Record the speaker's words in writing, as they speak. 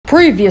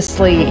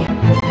Previously.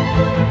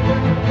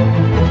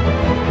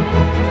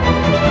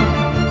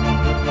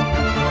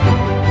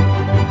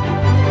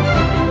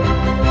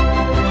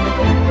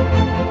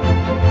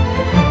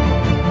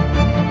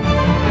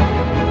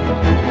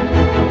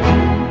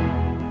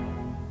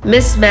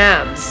 Miss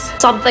Mams,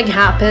 something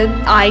happened.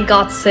 I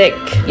got sick.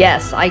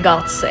 Yes, I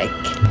got sick.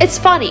 It's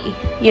funny,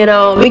 you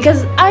know,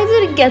 because I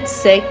didn't get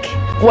sick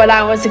when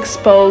I was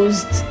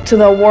exposed to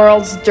the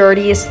world's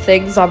dirtiest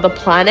things on the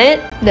planet.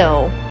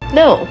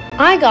 No,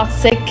 I got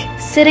sick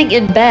sitting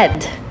in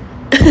bed.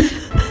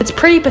 It's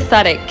pretty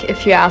pathetic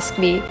if you ask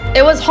me.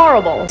 It was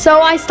horrible.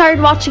 So I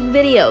started watching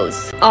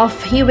videos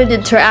of human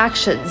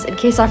interactions in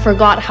case I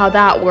forgot how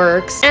that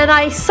works. And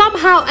I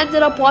somehow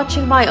ended up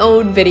watching my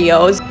own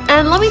videos.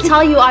 And let me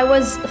tell you, I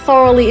was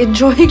thoroughly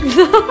enjoying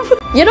them.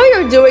 You know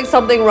you're doing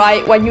something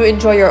right when you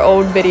enjoy your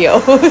own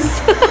videos.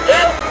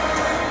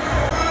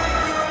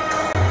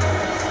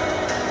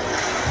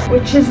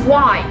 Which is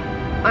why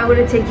I want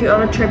to take you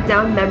on a trip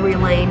down memory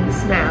lane,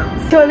 Miss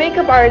Mams, to a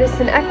makeup artist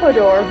in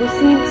Ecuador who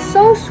seemed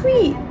so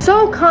sweet,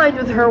 so kind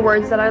with her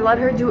words that I let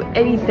her do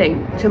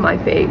anything to my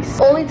face,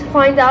 only to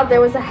find out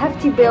there was a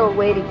hefty bill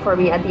waiting for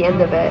me at the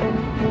end of it.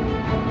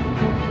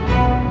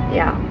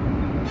 Yeah.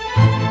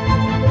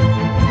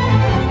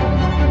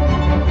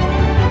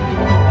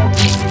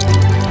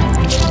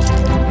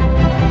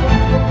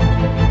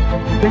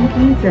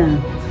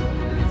 Blanquita,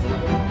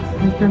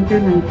 bastante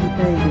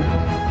blanquita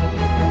ella.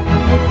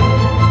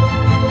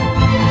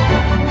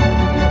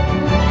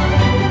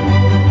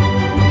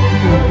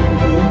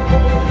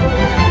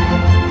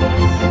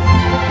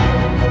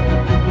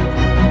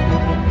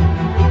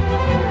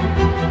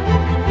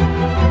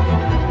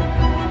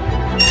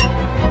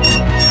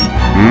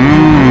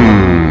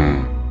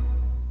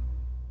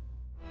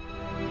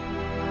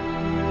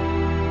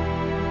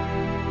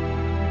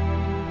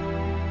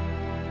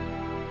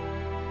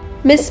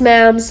 Miss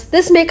Mams,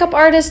 this makeup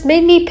artist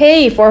made me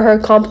pay for her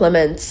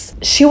compliments.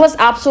 She was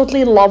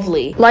absolutely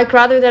lovely. Like,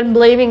 rather than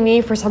blaming me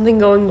for something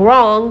going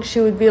wrong, she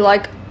would be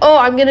like, oh,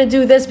 I'm gonna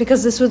do this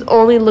because this would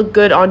only look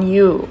good on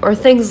you, or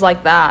things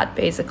like that,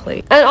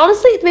 basically. And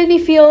honestly, it made me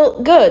feel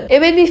good.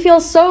 It made me feel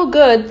so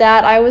good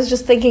that I was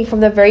just thinking from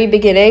the very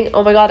beginning,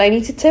 oh my god, I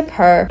need to tip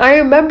her. I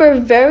remember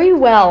very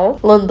well,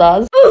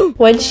 Linda's,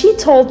 when she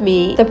told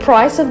me the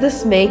price of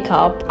this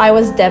makeup, I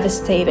was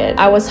devastated.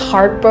 I was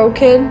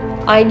heartbroken.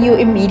 I knew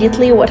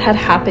immediately what had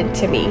happened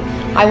to me.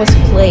 I was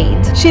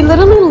played. She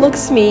literally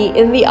looks me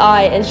in the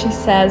eye and she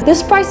says,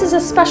 this price is a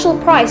special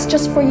price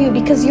just for you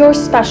because you're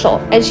special.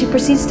 And she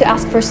proceeds to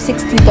ask for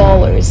 $60.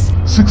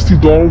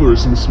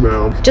 $60, Miss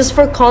Ma'am. Just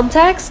for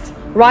context,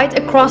 right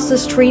across the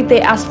street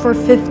they asked for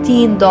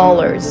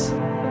 $15.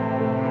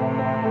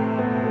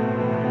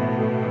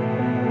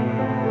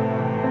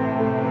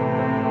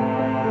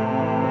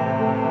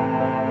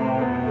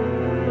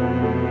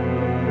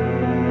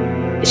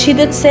 She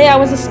did say I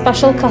was a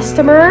special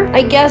customer.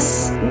 I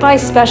guess by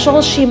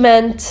special she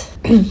meant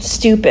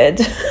stupid.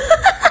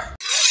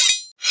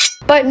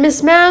 But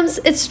Miss Mams,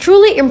 it's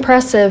truly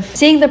impressive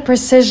seeing the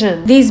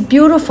precision, these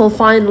beautiful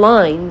fine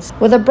lines,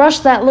 with a brush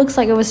that looks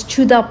like it was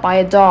chewed up by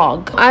a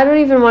dog. I don't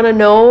even want to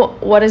know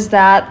what is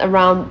that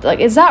around, like,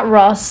 is that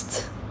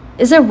rust?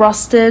 Is it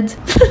rusted?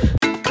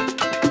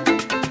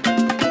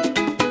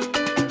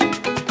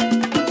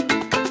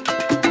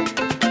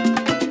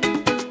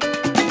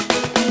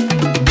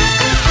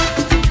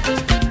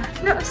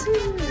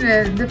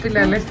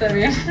 Depilarla está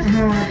bien.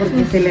 Ajá,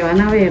 porque se le van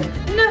a ver.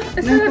 No,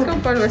 eso no, con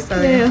polvo está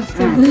bien.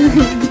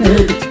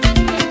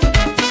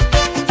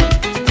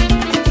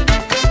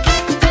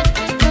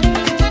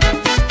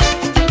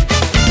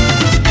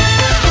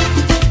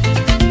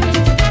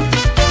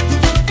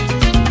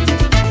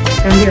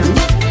 Cambió, ¿no?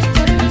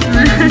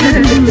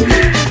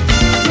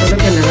 Solo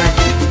que la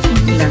baja,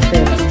 la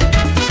ceba.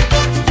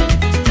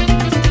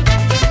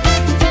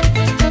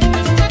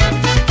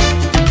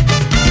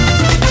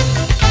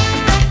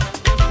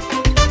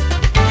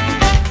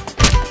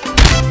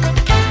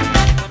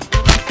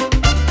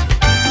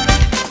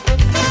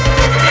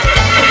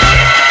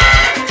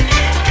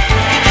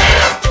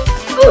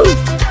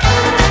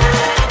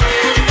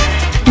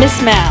 Miss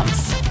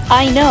Mams,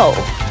 I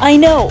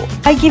know,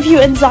 I give you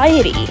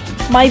anxiety.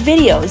 My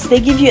videos, they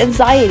give you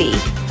anxiety,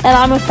 and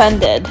I'm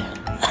offended.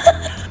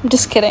 I'm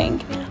just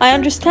kidding. I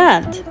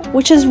understand,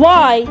 which is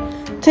why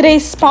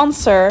today's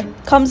sponsor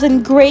comes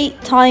in great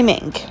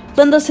timing.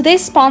 Linda's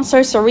today's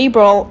sponsor,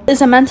 Cerebral,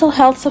 is a mental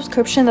health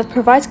subscription that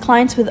provides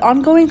clients with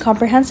ongoing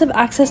comprehensive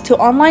access to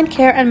online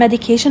care and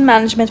medication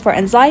management for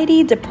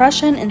anxiety,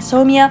 depression,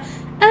 insomnia,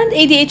 and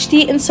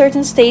ADHD in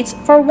certain states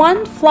for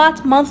one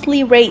flat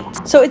monthly rate.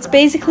 So it's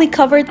basically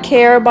covered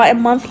care by a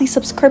monthly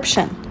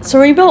subscription.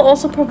 Cerebral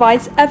also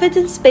provides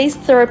evidence-based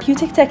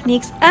therapeutic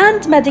techniques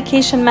and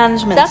medication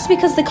management. That's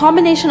because the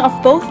combination of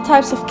both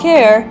types of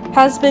care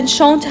has been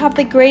shown to have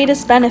the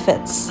greatest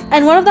benefits.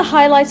 And one of the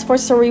highlights for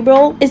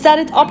Cerebral is that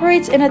it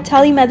operates in a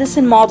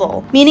telemedicine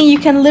model, meaning you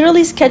can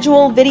literally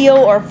schedule video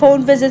or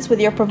phone visits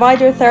with your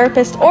provider,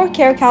 therapist, or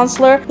care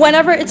counselor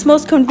whenever it's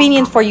most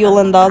convenient for you,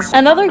 Lindas.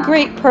 Another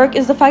great perk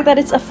is the fact that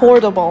it's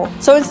affordable.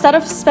 So instead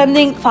of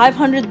spending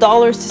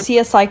 $500 to see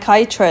a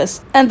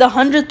psychiatrist and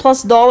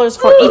 $100+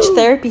 for each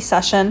therapy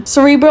session,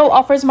 Cerebral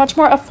offers much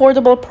more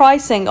affordable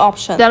pricing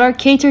options that are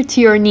catered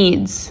to your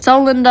needs. So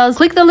Lindas,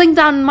 click the link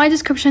down in my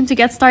description to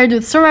get started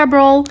with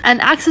Cerebral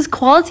and access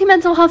quality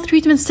mental health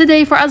treatments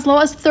today for as low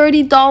as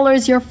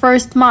 $30 your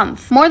first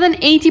month. More than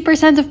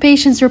 80% of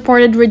patients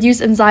reported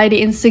reduced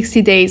anxiety in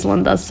 60 days,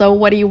 Lindas. So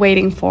what are you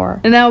waiting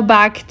for? And now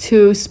back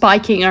to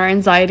spiking our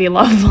anxiety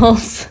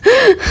levels.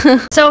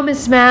 So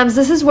Miss Mams,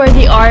 this is where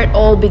the art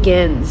all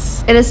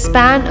begins. In a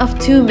span of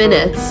 2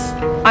 minutes,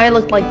 I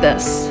looked like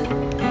this.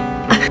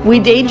 We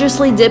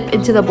dangerously dip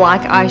into the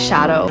black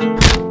eyeshadow.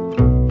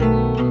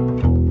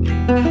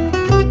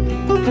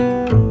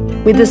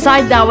 We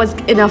decide that was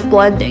enough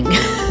blending.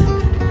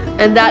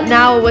 And that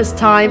now it was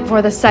time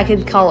for the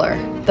second color,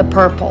 the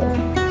purple.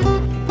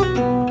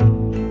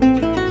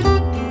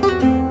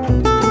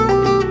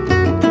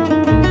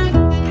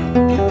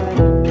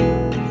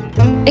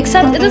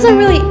 Except it doesn't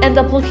really end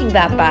up looking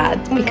that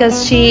bad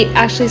because she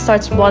actually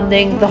starts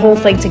blending the whole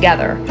thing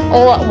together,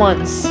 all at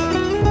once.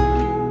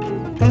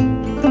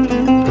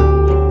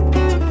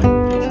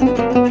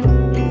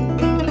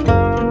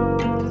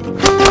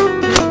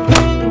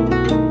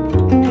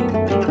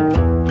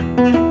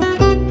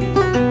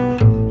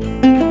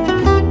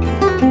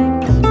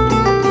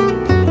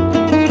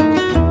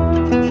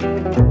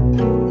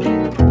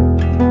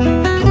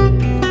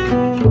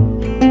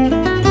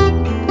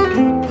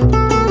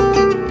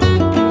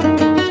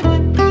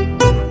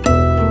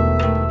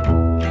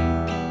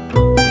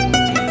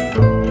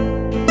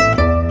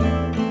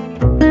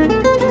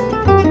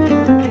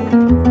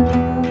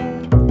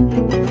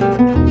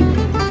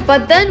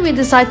 But then we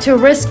decide to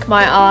risk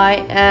my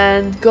eye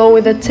and go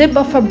with the tip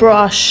of a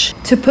brush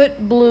to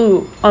put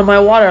blue on my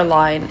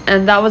waterline,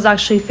 and that was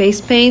actually face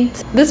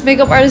paint. This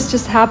makeup artist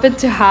just happened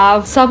to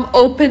have some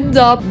opened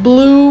up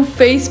blue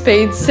face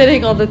paint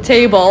sitting on the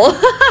table.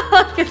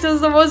 Like it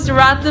was the most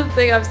random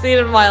thing I've seen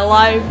in my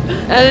life,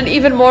 and an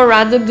even more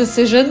random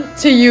decision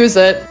to use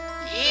it.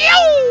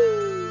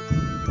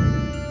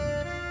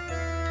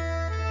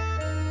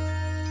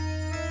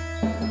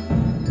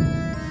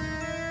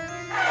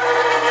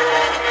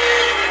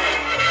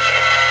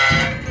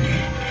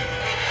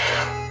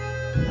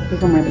 Que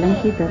como es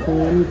blanquita, se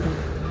ve bonita.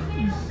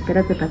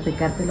 Espérate para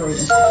secártelo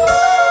bien.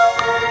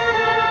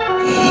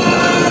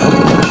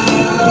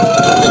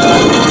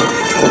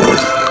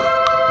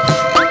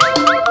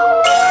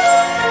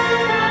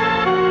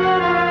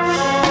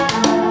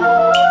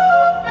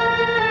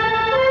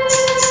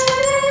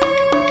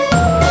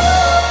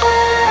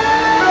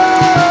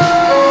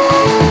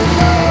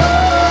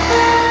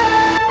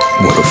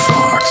 What a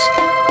fox.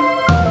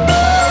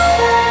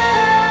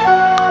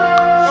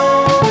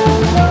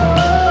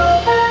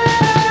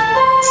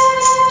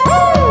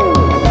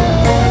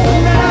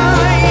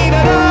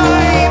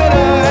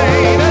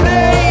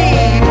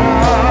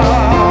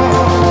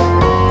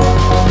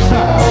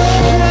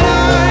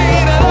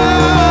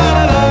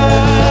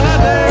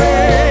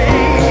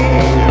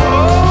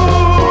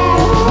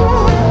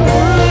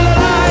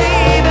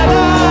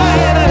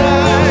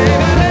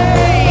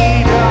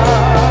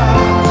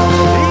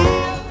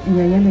 Y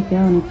a ella le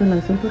queda bonito el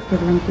azul porque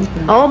es blanquita.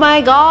 Oh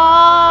my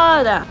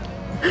god!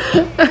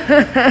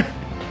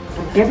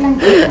 ¿Por qué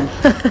blanquita?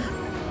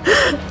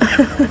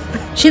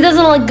 She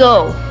doesn't let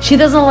go. She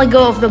doesn't let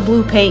go of the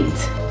blue paint.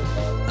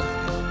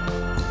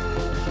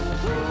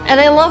 And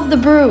I love the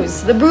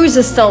bruise. The bruise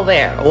is still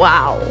there.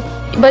 Wow.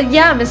 But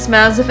yeah, Miss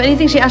Mavs, if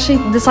anything, she actually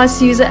decides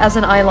to use it as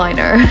an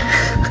eyeliner.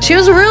 She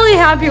was really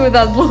happy with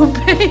that blue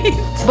paint.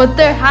 But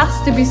there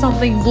has to be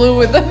something blue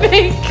with the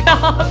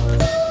makeup.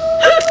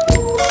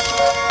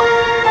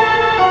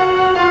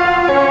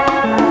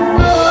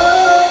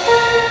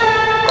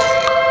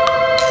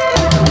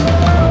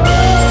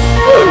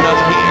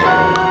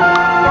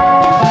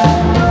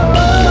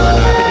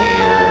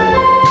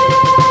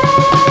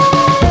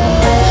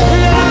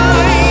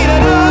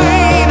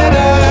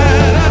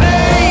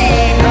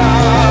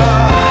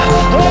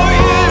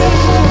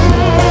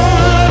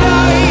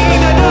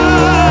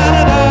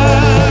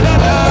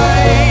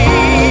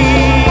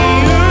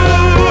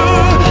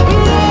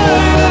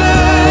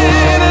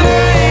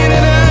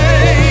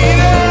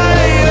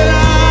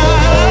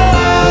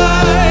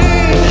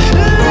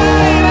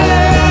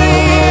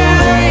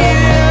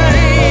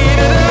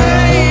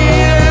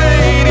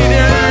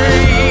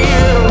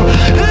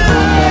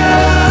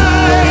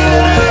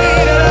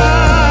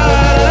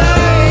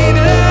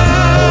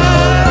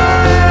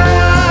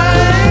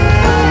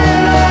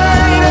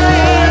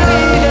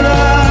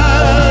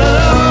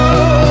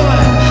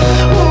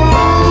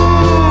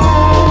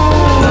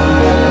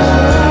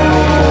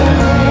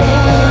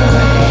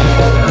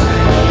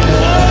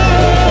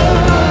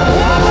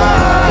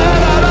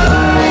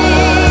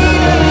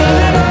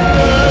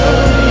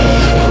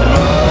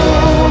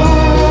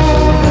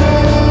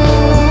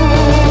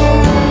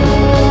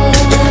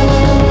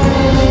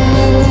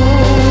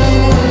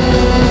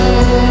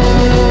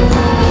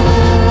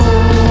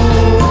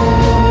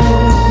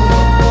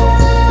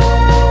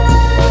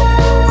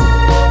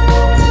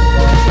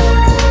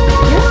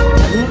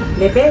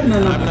 Lepe? No,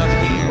 no.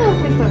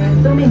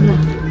 Tú misma.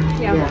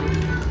 Yeah.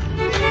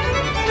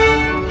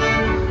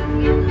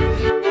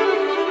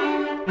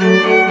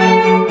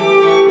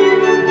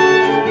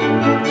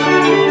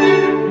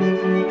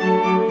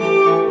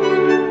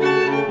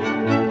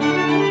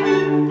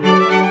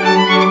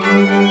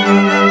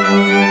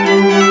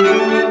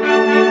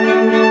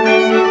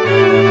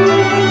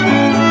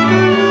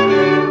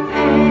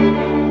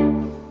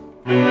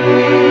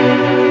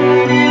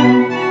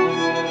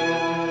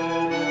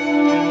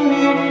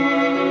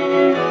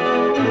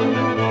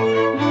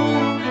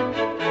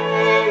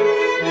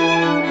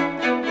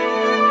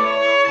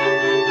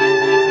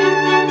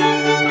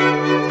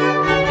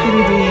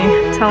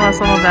 Tell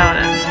us all about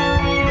it.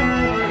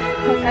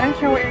 I don't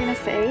care what you're gonna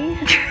say.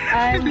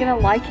 I'm gonna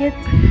like it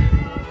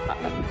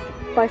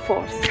by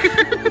force.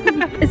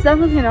 It's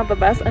definitely not the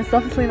best, and it's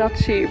definitely not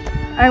cheap.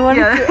 I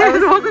wanted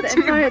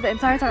to. The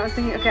entire time I was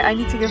thinking, okay, I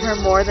need to give her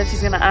more than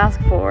she's gonna ask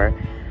for.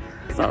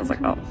 So I was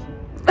like, oh.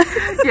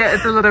 Yeah,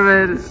 it's a little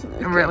bit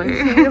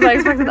really. Because I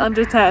expected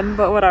under 10,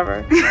 but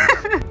whatever.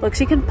 Look,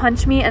 she can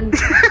punch me and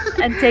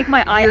take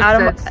my eye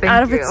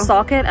out of its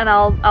socket, and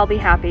I'll be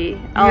happy.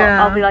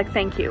 I'll be like,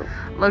 thank you.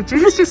 Look,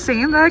 Judy's just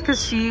saying that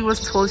because she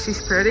was told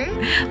she's pretty.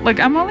 Like,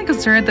 I'm only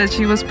concerned that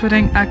she was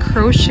putting a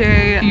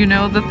crochet, you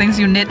know, the things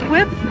you knit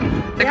with,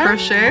 the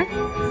crochet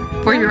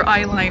for your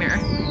eyeliner.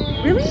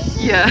 Really?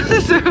 Yeah,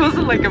 so it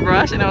wasn't like a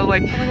brush, and I was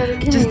like,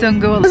 just don't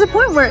go. There was a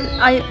point where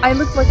I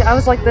looked like I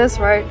was like this,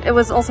 right? It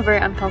was also very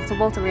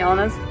uncomfortable, to be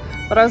honest.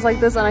 But I was like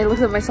this, and I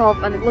looked at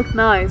myself, and it looked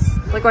nice.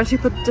 Like when she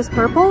put just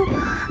purple,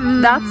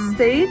 that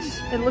stage,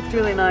 it looked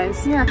really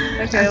nice. Yeah.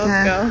 Okay,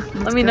 let's go.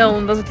 Let me know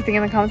what you think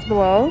in the comments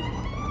below.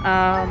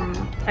 I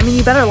mean,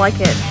 you better like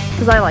it,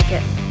 because I like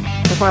it.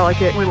 If I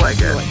like it, we like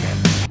it. We like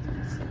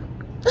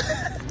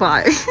it.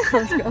 Bye.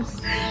 Let's go.